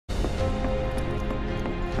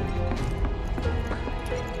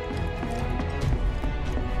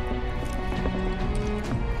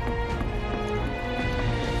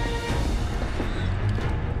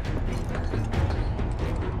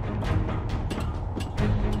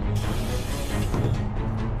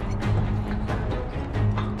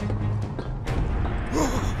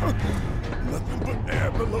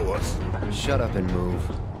Shut up and move.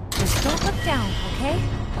 Just don't look down, okay?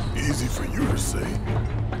 Easy for you to say.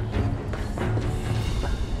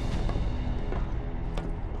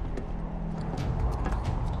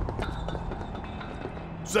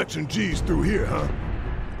 Section G's through here, huh?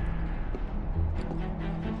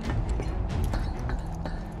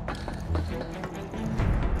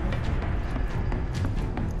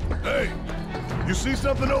 Hey, you see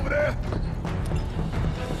something over there?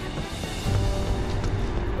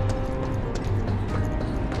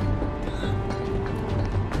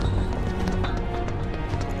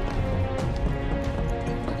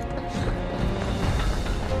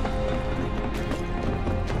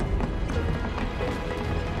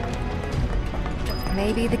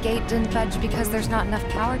 Maybe the gate didn't budge because there's not enough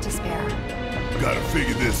power to spare. Gotta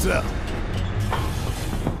figure this out.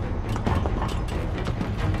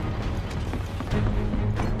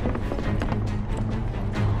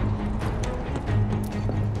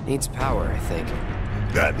 Needs power, I think.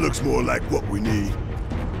 That looks more like what we need.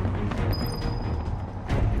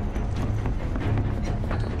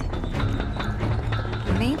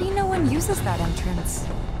 Maybe no one uses that entrance.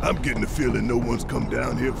 I'm getting the feeling no one's come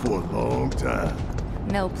down here for a long time.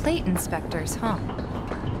 No plate inspectors, huh?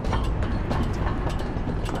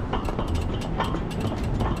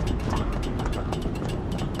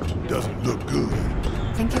 Doesn't look good.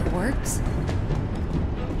 Think it works?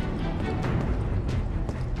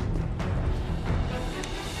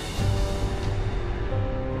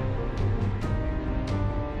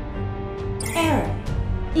 Error.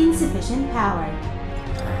 Insufficient power.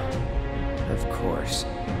 Of course.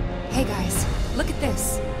 Hey guys, look at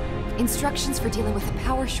this. Instructions for dealing with a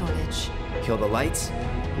power shortage. Kill the lights,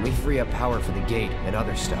 and we free up power for the gate and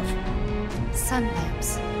other stuff. Sun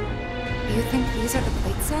lamps. You think these are the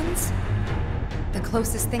plate suns? The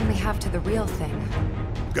closest thing we have to the real thing.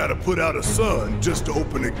 Gotta put out a sun just to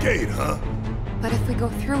open the gate, huh? But if we go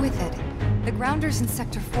through with it, the grounders in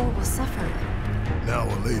Sector 4 will suffer. An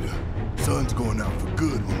hour later, sun's going out for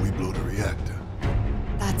good when we blow the reactor.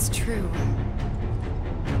 That's true.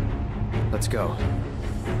 Let's go.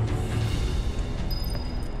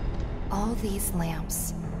 All these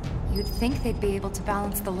lamps. You'd think they'd be able to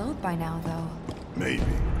balance the load by now, though. Maybe.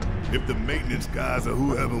 If the maintenance guys or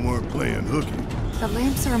whoever weren't playing hooky. The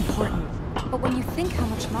lamps are important, but when you think how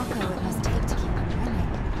much Mako it must take to keep them running...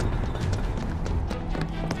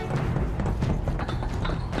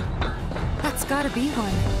 That's gotta be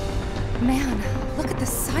one. Man, look at the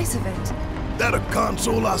size of it. That a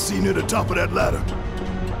console I see near the top of that ladder.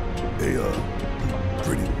 They,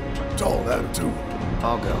 pretty tall ladder, too.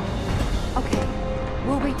 I'll go. Okay,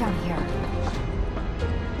 we'll wait down here.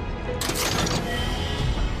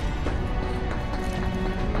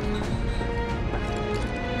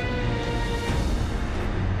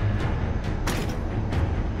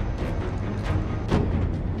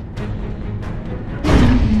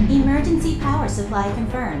 Emergency power supply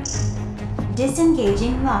confirmed.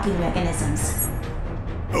 Disengaging locking mechanisms.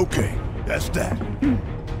 Okay, that's that.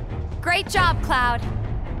 Great job, Cloud.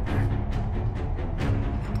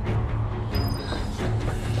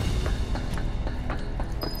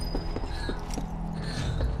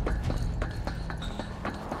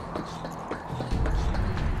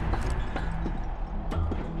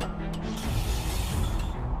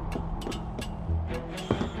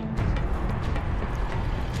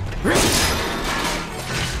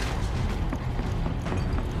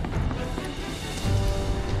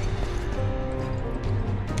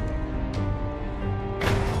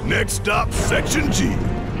 Next stop, Section G.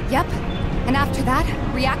 Yep, and after that,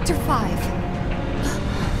 Reactor 5.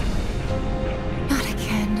 Not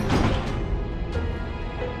again.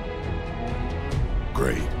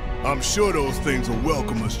 Great. I'm sure those things will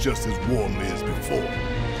welcome us just as warmly as before.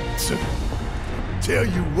 Tell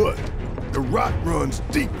you what, the rot runs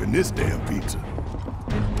deep in this damn pizza.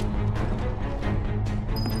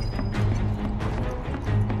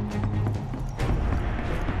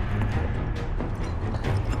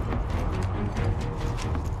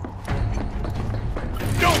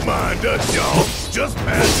 Don't mind us, y'all. Just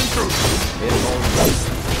passing through. It won't.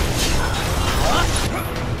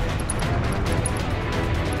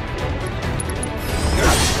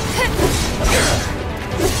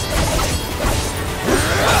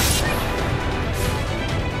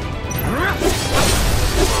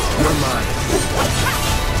 You're mine.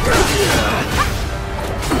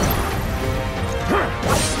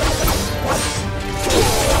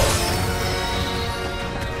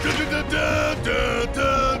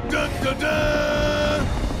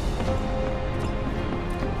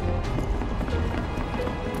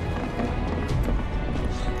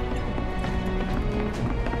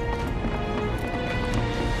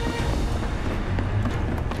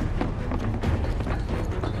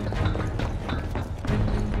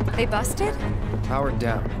 They busted? Powered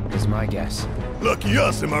down, is my guess. Lucky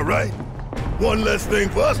us, am I right? One less thing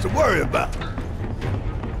for us to worry about.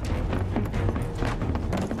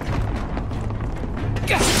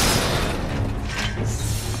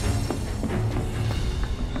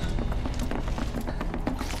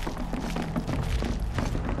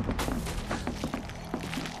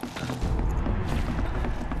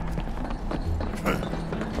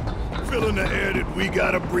 Filling the air that we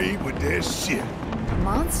gotta breathe with their shit.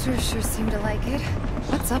 Monsters sure seem to like it.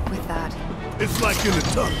 What's up with that? It's like in the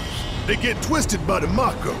tunnels. They get twisted by the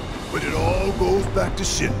Mako, but it all goes back to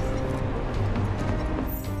Schindler.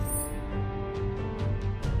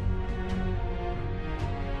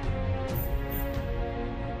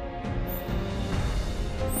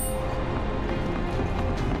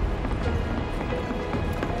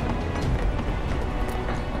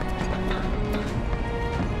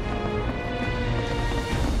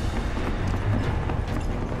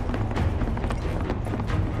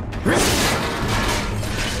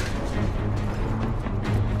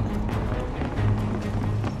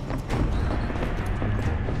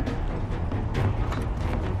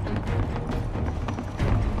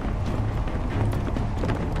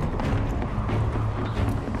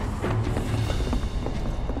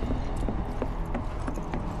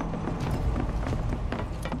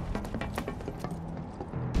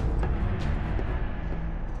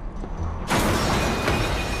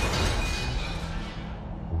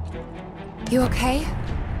 You okay?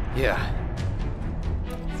 Yeah.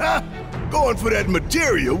 Ha! Going for that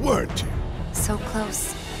material, weren't you? So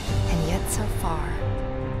close, and yet so far.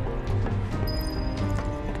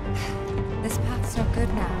 This path's no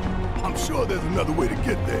good now. I'm sure there's another way to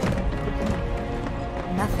get there.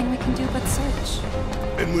 Nothing we can do but search.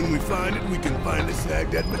 And when we find it, we can finally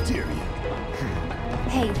snag that material.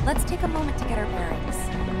 Hey, let's take a moment to get our bearings.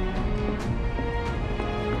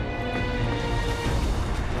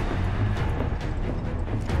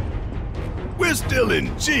 We're still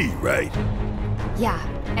in G, right? Yeah,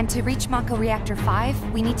 and to reach Mako Reactor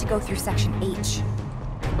 5, we need to go through Section H.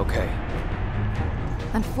 Okay.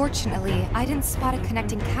 Unfortunately, I didn't spot a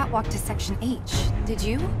connecting catwalk to Section H. Did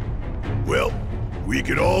you? Well, we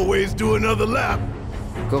could always do another lap.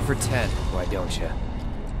 Go for 10, why don't you?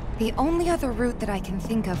 The only other route that I can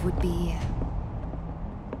think of would be...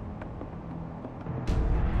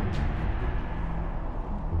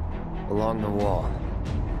 Along the wall.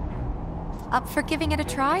 Up for giving it a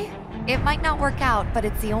try? It might not work out, but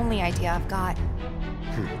it's the only idea I've got.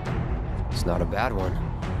 It's not a bad one.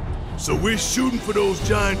 So we're shooting for those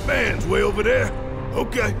giant fans way over there?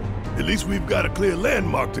 Okay. At least we've got a clear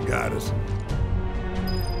landmark to guide us.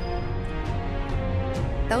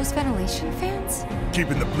 Those ventilation fans?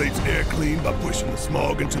 Keeping the plate's air clean by pushing the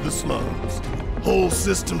smog into the slums. Whole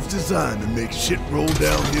system's designed to make shit roll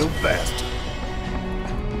downhill faster.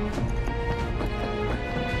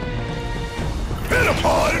 Hit 'em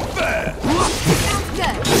hard and fast! Sounds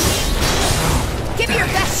good! Give me your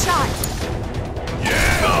best shot!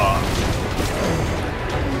 Yeah!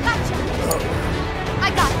 Gotcha! I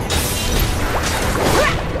got this!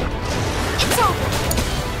 It's over!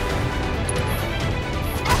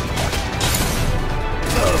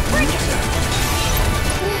 Bring it!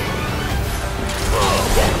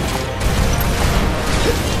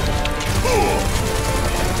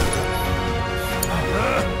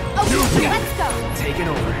 Okay, let's go! Taking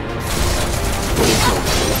over.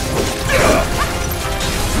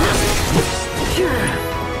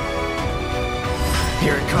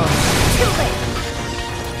 Here it comes. Too late!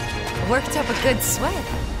 Worked up a good sweat.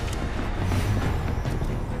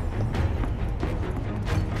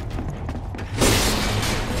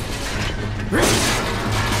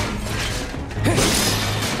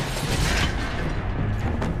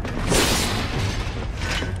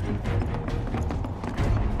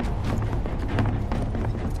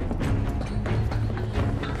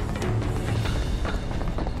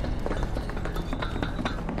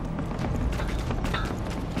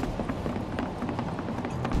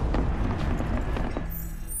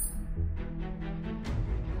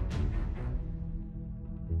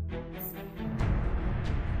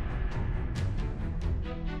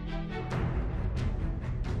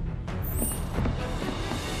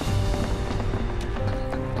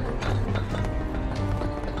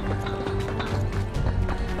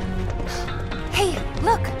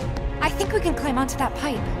 Look! I think we can climb onto that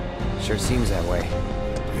pipe. Sure seems that way.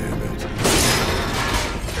 Damn it.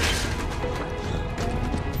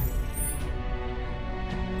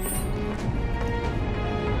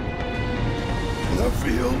 I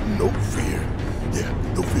feel no fear. Yeah,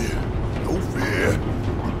 no fear. No fear.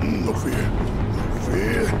 No fear. No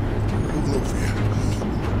fear. No fear.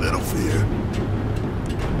 fear.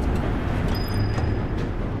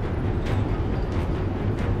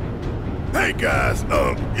 Hey guys,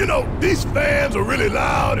 you know, these fans are really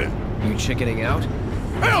loud and... You chickening out?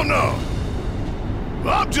 Hell no!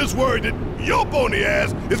 I'm just worried that your pony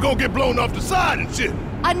ass is gonna get blown off the side and shit.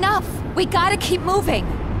 Enough! We gotta keep moving!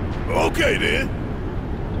 Okay then.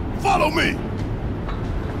 Follow me.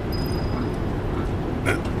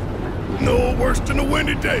 No worse than a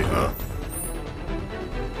windy day, huh?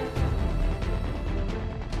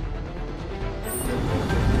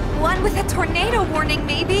 One with a tornado warning,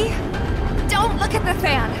 maybe? Don't look at the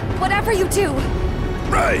fan! Whatever you do!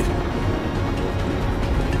 Right.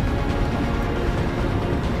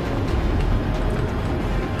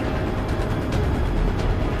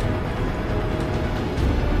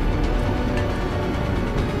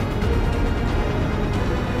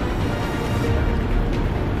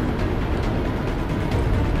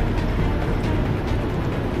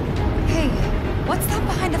 Hey, what's that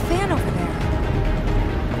behind the fan over there?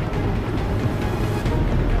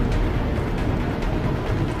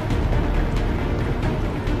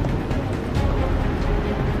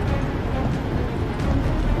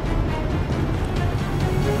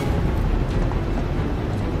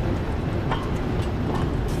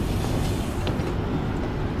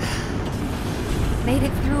 Made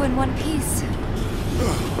it through in one piece.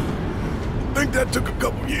 Think that took a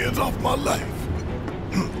couple years off my life.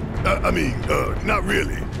 I mean, not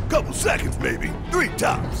really. Couple seconds, maybe. 3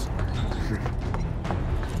 tops.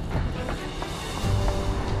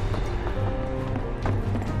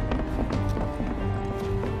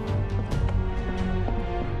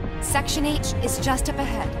 Section H is just up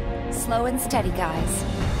ahead. Slow and steady, guys.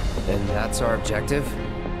 And that's our objective?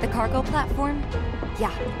 The cargo platform?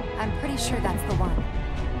 Yeah, I'm pretty sure that's the one.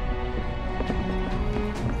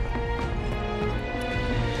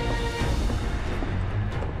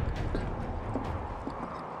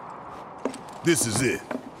 This is it.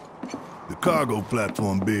 The cargo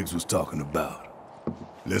platform Biggs was talking about.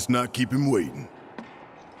 Let's not keep him waiting.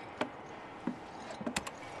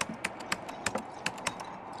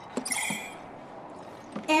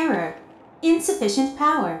 Error. Insufficient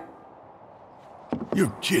power.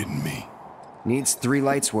 You're kidding me. Needs 3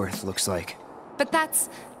 lights worth, looks like. But that's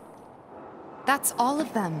all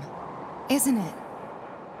of them, isn't it?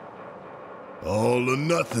 All or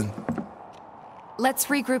nothing. Let's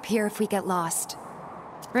regroup here if we get lost.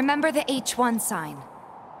 Remember the H1 sign.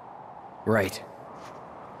 Right.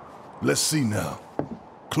 Let's see now.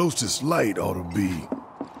 Closest light ought to be...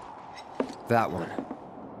 That one.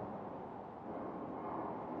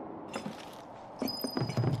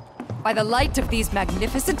 By the light of these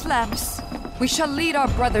magnificent lamps, we shall lead our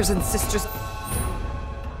brothers and sisters...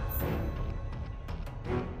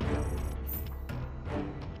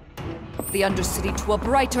 the Undercity to a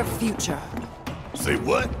brighter future. Say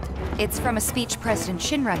what? It's from a speech President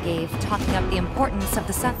Shinra gave, talking up the importance of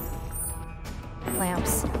the sun...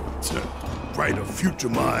 lamps. Brighter future,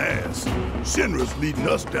 my ass. Shinra's leading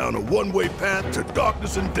us down a one-way path to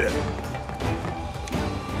darkness and death.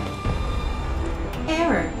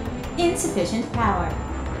 Error. Insufficient power.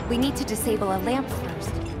 We need to disable a lamp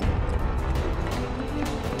first.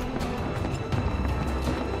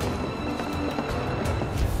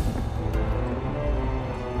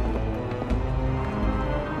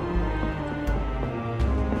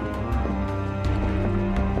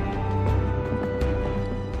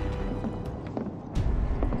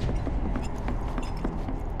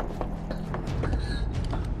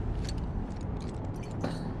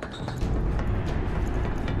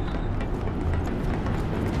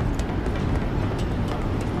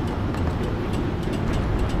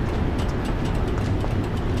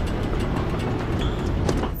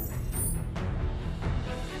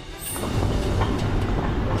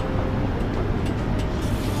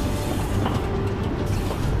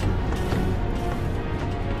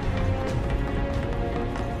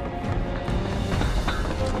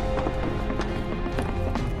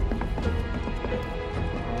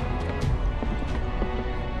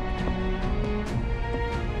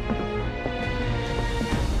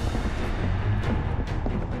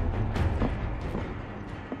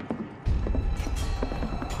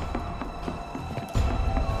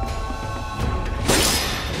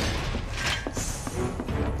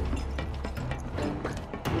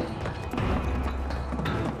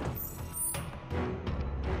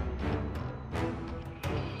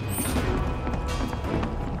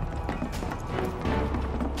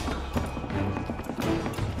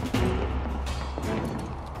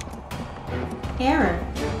 Error.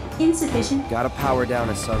 Insufficient. Gotta power down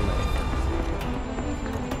a sunlight.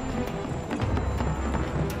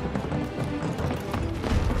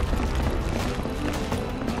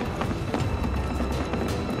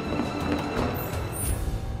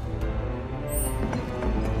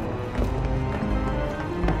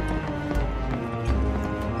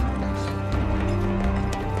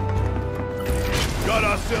 Got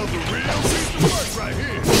ourselves a real piece of work right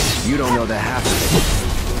here. You don't know the half of it.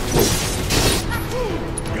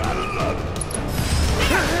 Gotta love it.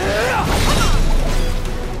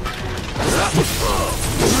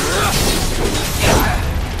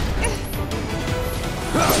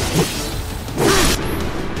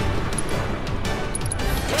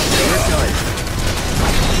 We're done.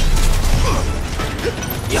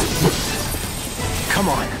 Come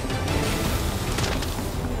on.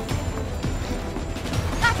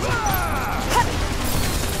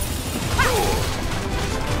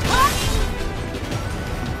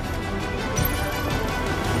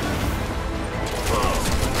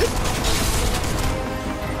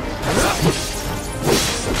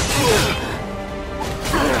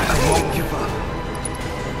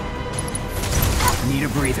 Need a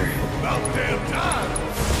breather. About damn time.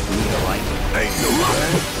 Need a light. Ain't no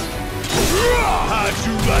way. How'd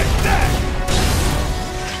you like that?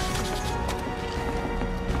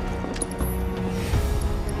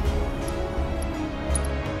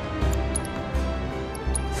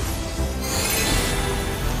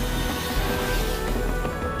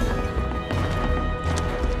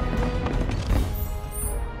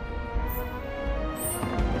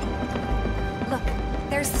 Look,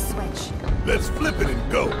 there's the switch. Let's flip it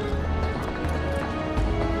and go.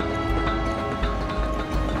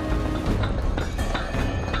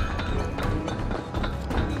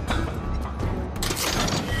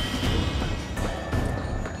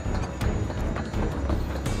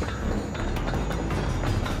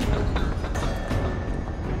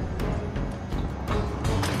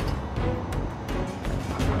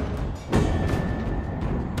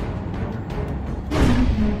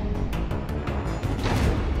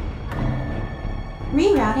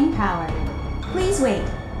 Rerouting power. Please wait.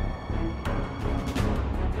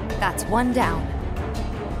 That's one down.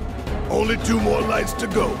 Only 2 more lights to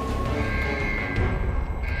go.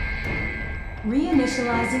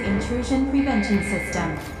 Reinitializing intrusion prevention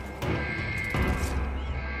system.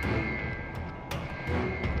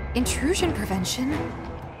 Intrusion prevention?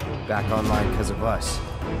 Back online because of us.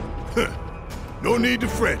 No need to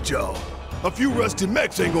fret, y'all. A few rusty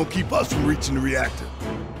mechs ain't gonna keep us from reaching the reactor.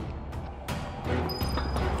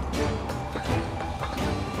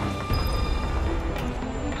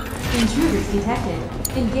 Intruders detected.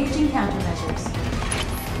 Engaging countermeasures.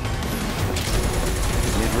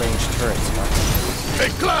 Mid-range turrets, huh? Hey,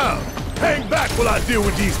 Cloud! Hang back while I deal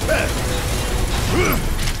with these pests!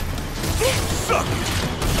 Suck it!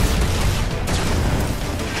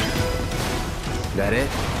 That it?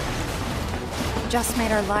 Just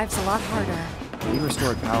made our lives a lot harder. We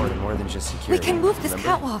restored power to more than just security. We can move this remember?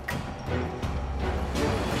 catwalk.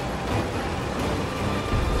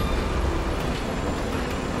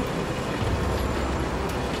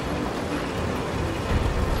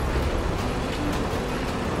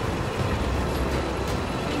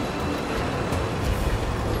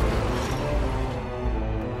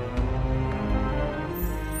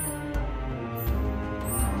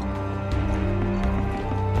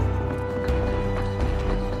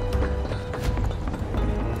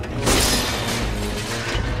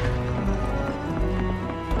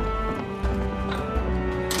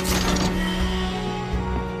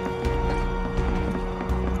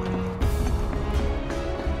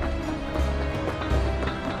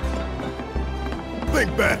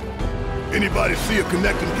 Think back. Anybody see a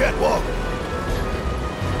connecting catwalk?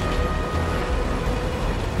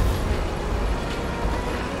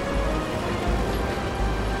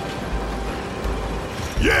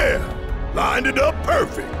 Yeah! Lined it up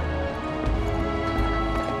perfect!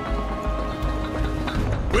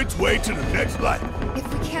 Which way to the next light?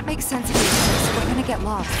 If we can't make sense of these, we're gonna get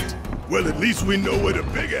lost. Well, at least we know where the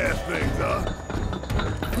big-ass things are.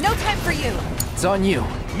 No time for you! It's on you.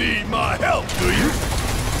 Need my help, do you?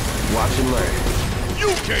 Watch and learn.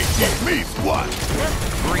 You can't keep me squat!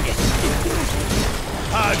 Bring it.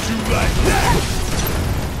 How'd you like that?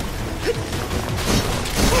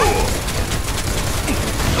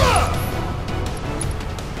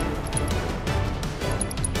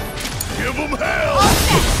 Give them hell!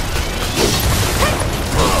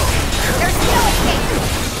 There's no escape!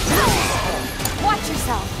 Watch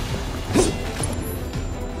yourself!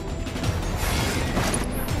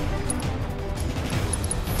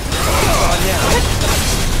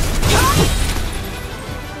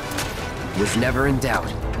 Was never in doubt.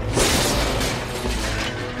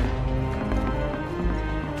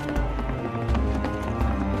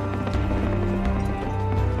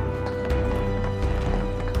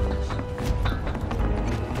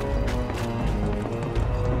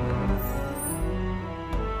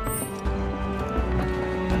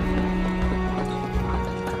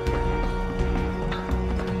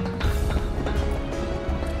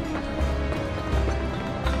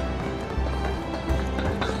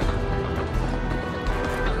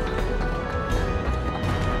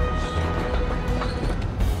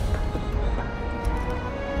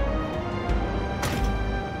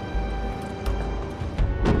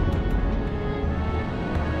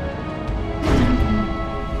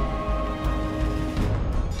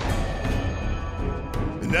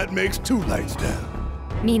 That makes 2 lights down.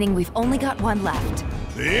 Meaning we've only got one left.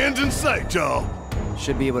 The end's in sight, y'all.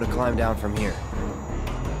 Should be able to climb down from here.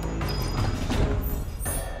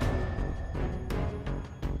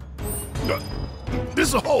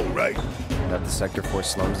 This a hole, right? That the Sector 4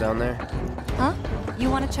 slums down there? Huh? You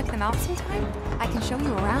want to check them out sometime? I can show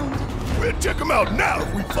you around. We'll check them out now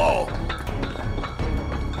if we fall.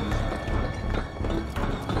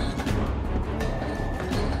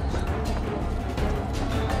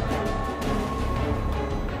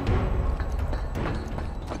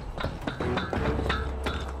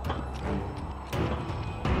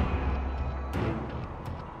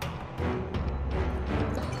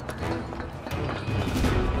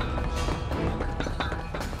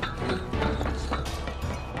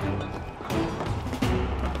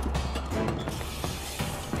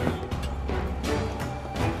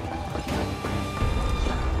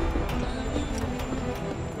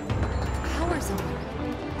 Power's on.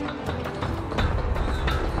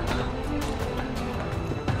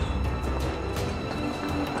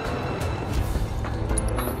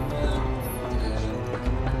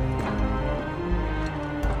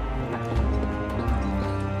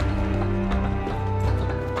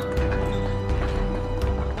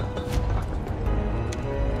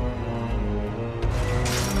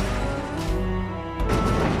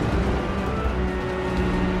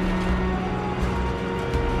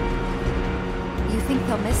 Think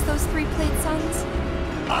they'll miss those 3 plate suns?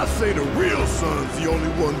 I say the real sun's the only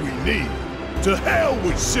one we need. To hell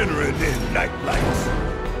with shimmering in night lights.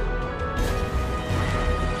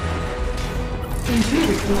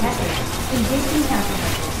 Intruders detected. Engaging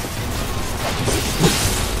countermeasures.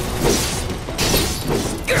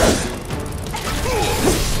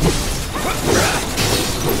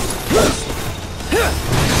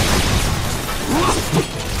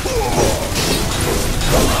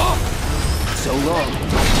 So long.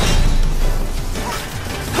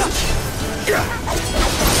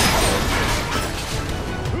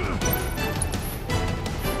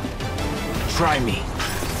 Try me.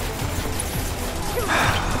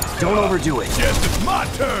 Don't overdo it. Yes, it's my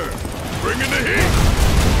turn. Bring in the heat.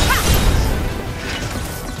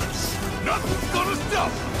 Nothing's gonna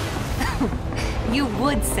stop. You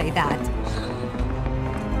would say that.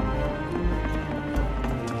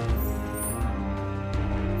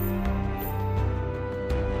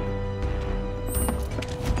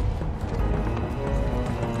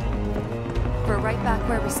 We're right back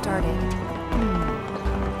where we started.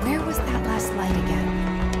 Where was that last light again?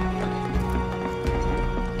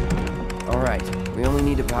 Alright, we only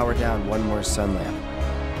need to power down one more sun lamp.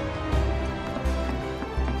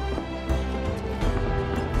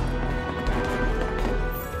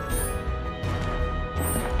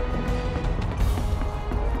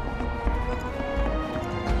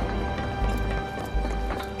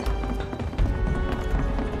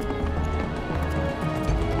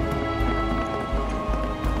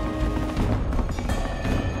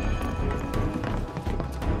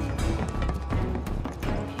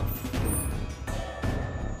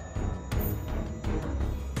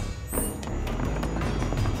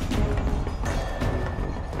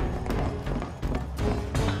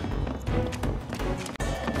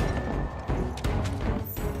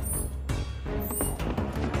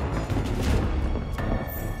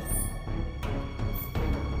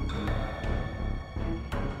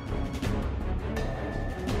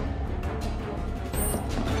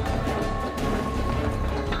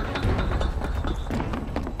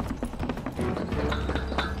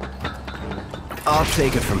 I'll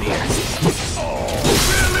take it from here. Oh,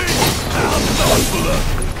 really? How thoughtful.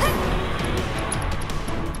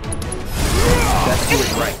 Let's do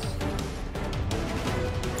it right.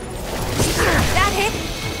 That hit?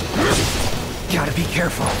 Gotta be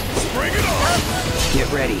careful. Bring it on.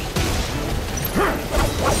 Get ready.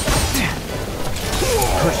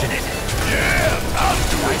 Pushing it. Yeah, I'll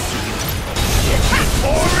do it.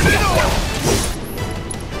 Pouring it on.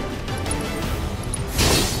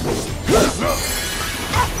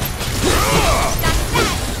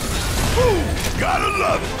 Gotta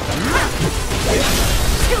love it!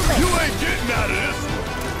 You ain't getting out of this!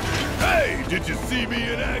 Hey, did you see me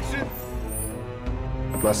in action?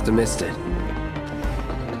 Must have missed it.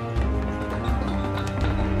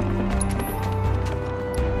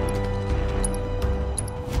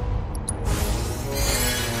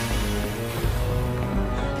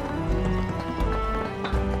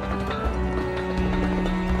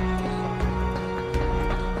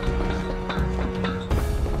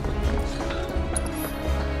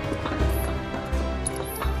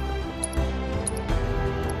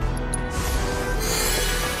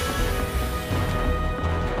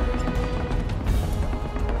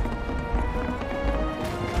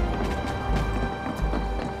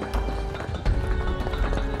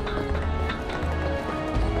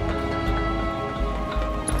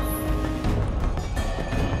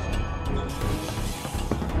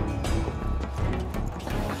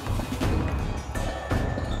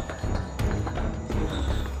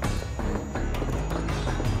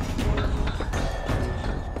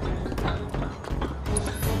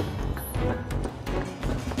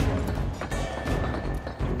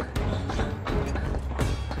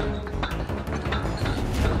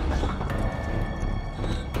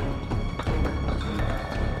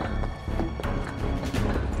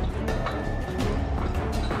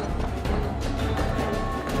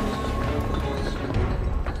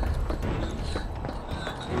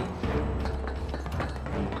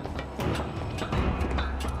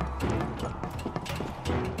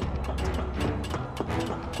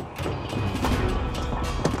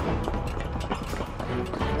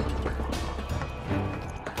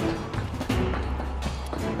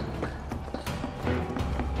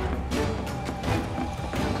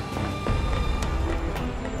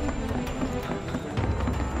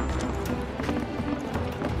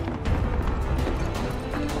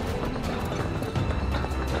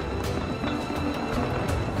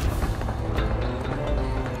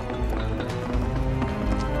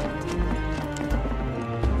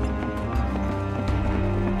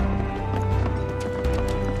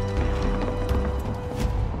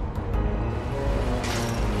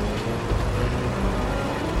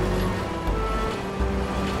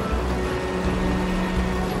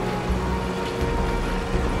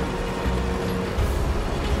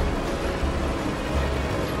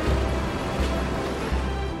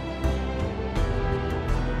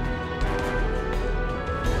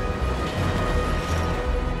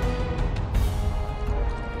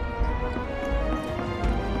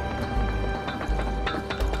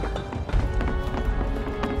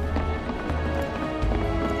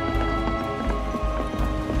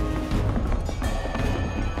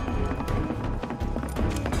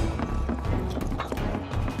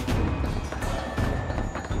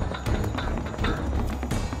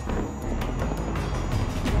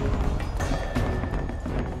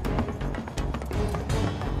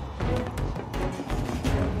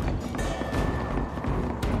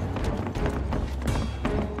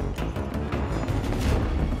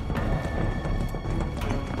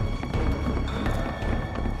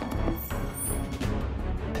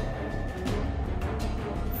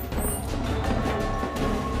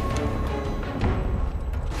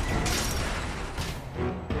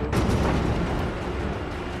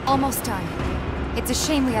 Almost done. It's a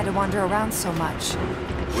shame we had to wander around so much.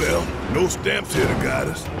 Well, no stamps here to guide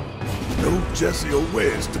us. No Jesse or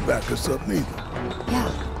Wes to back us up neither.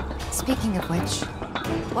 Yeah. Speaking of which,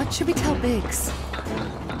 what should we tell Biggs?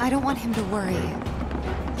 I don't want him to worry.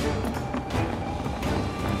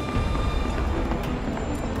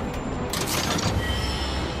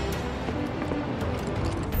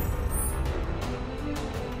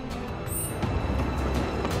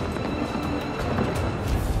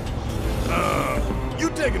 You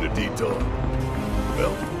taking a detour?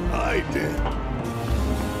 Well, alright then.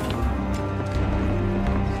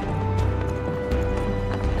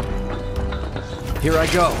 Here I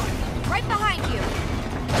go. Right behind you!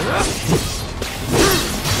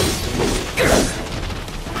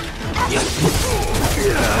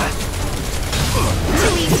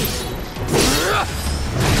 Too easy!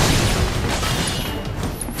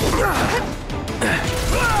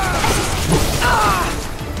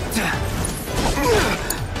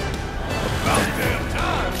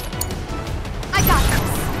 I got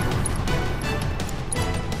this!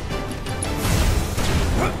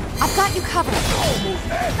 I've got you covered!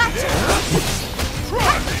 Gotcha!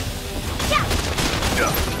 Yeah!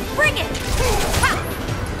 Bring it! Ha!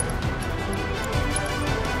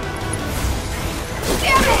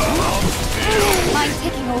 Damn it! Mind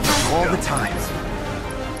taking over? All the time.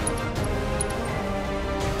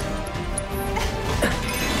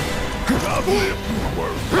 Probably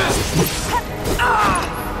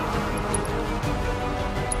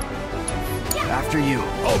After you.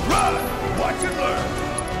 Alright! Watch and learn!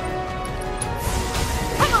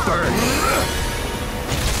 Come on! Burn.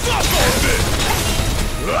 Fuck on this!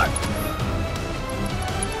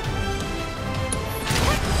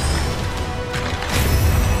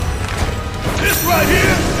 This right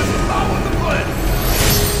here is the power of the planet!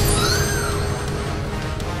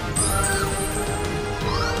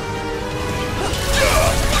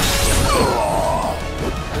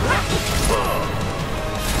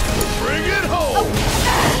 Bring it home!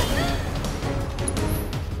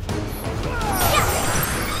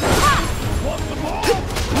 Want the ball?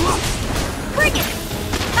 Bring it!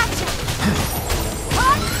 Gotcha!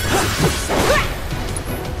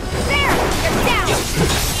 There! You're down!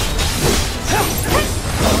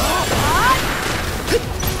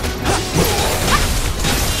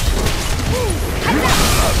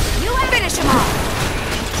 You finish him off!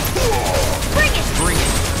 Bring it! Bring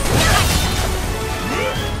it.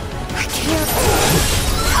 I can't.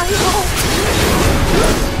 I won't.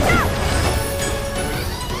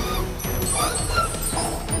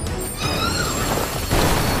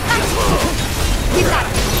 You got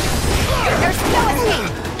it. There's no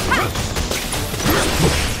escape. Ha!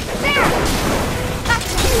 There.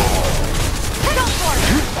 Gotcha. Go for it.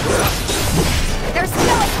 There's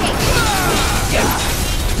no escape.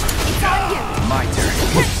 It's on you. My turn.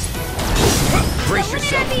 Brace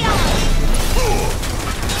yourself.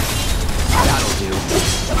 That'll do.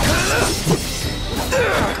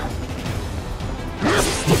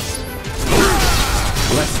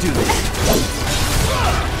 Let's do this.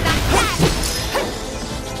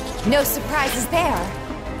 No surprises there.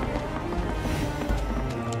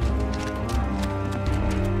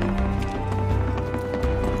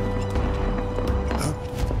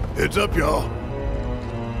 Heads up, y'all.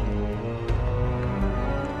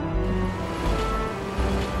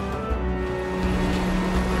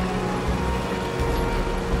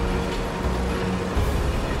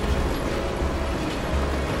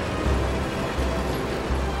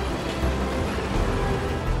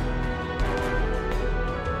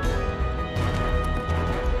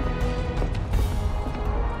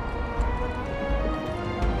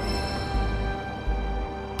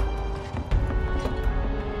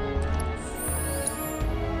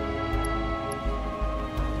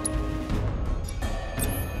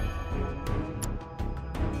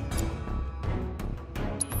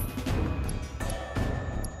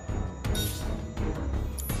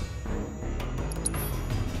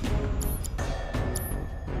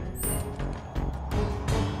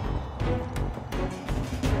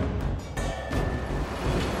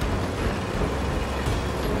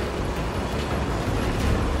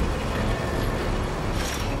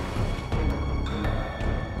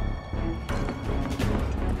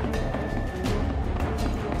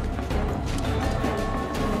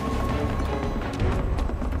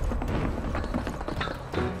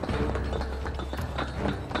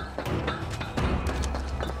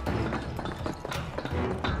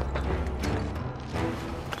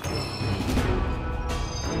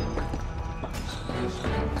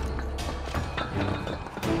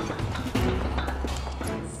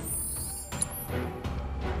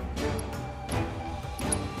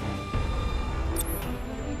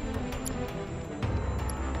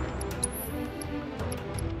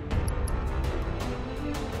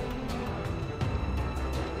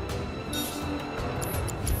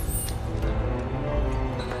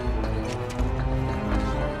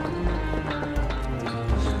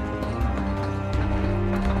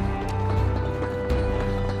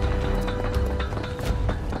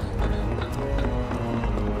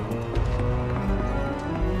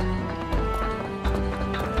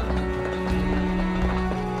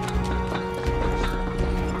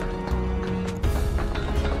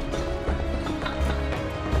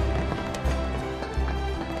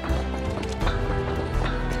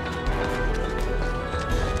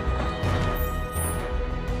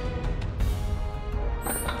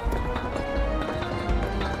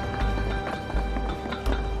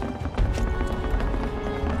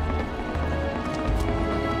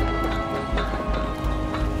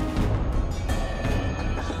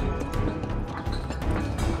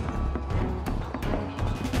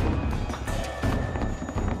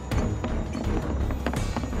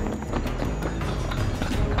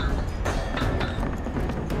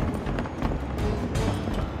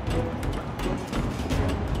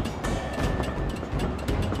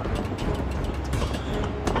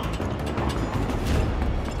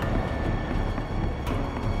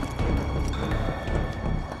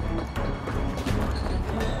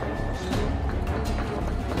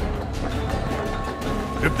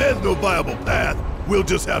 If there's no viable path, we'll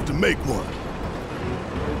just have to make one.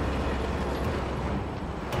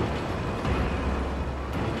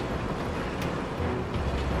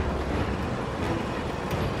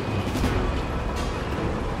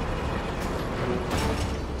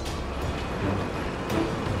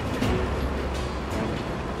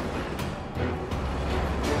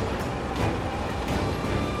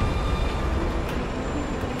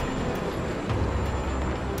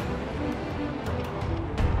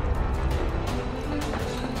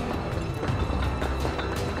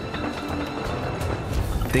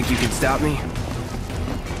 Think you can stop me?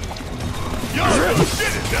 Y'all gonna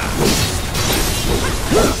get it now!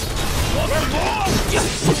 Want some more?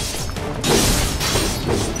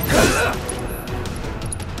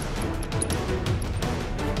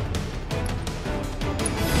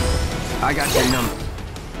 I got your number.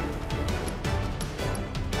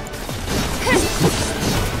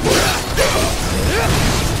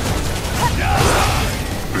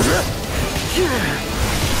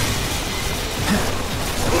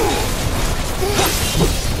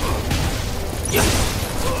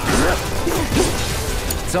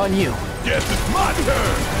 It's on you. Guess it's my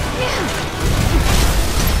turn!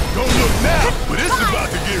 Don't look now, but it's about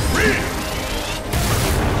to get real!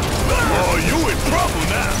 Oh, you in trouble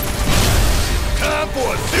now! Time for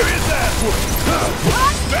a serious ass whooping!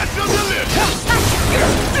 Special delivery!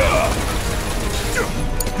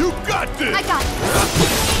 You got this! I got it.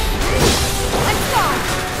 Let's go.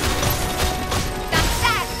 That's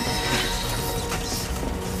that.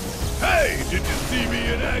 Hey, did you see me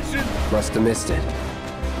in action? Must have missed it.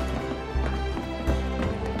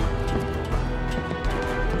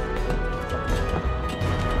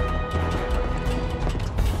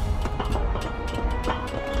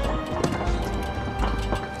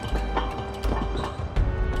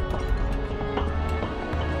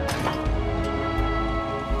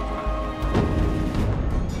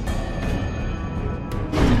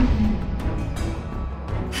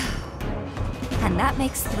 And that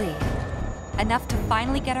makes 3. Enough to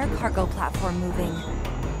finally get our cargo platform moving.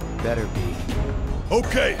 Better be.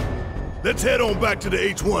 Okay, let's head on back to the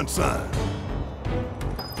H1 sign.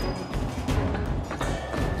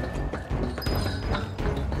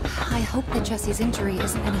 I hope that Jessie's injury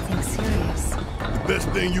isn't anything serious. The best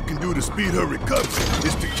thing you can do to speed her recovery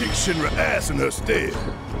is to kick Shinra ass in her stead.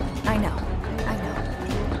 I know.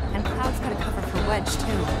 And Cloud's got a cover for Wedge,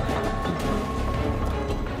 too.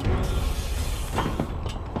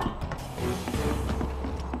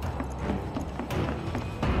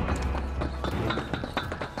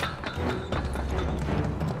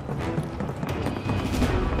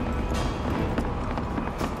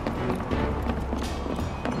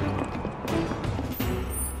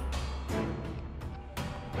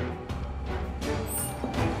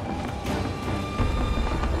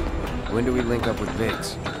 When do we link up with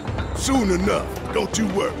Biggs? Soon enough, don't you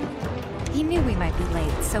worry. He knew we might be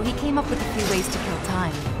late, so he came up with a few ways to kill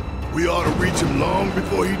time. We ought to reach him long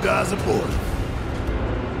before he dies aboard.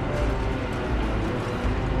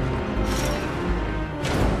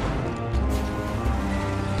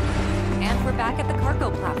 And we're back at the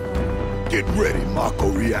cargo platform. Get ready,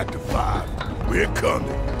 Mako Reactor 5. We're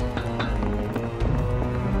coming.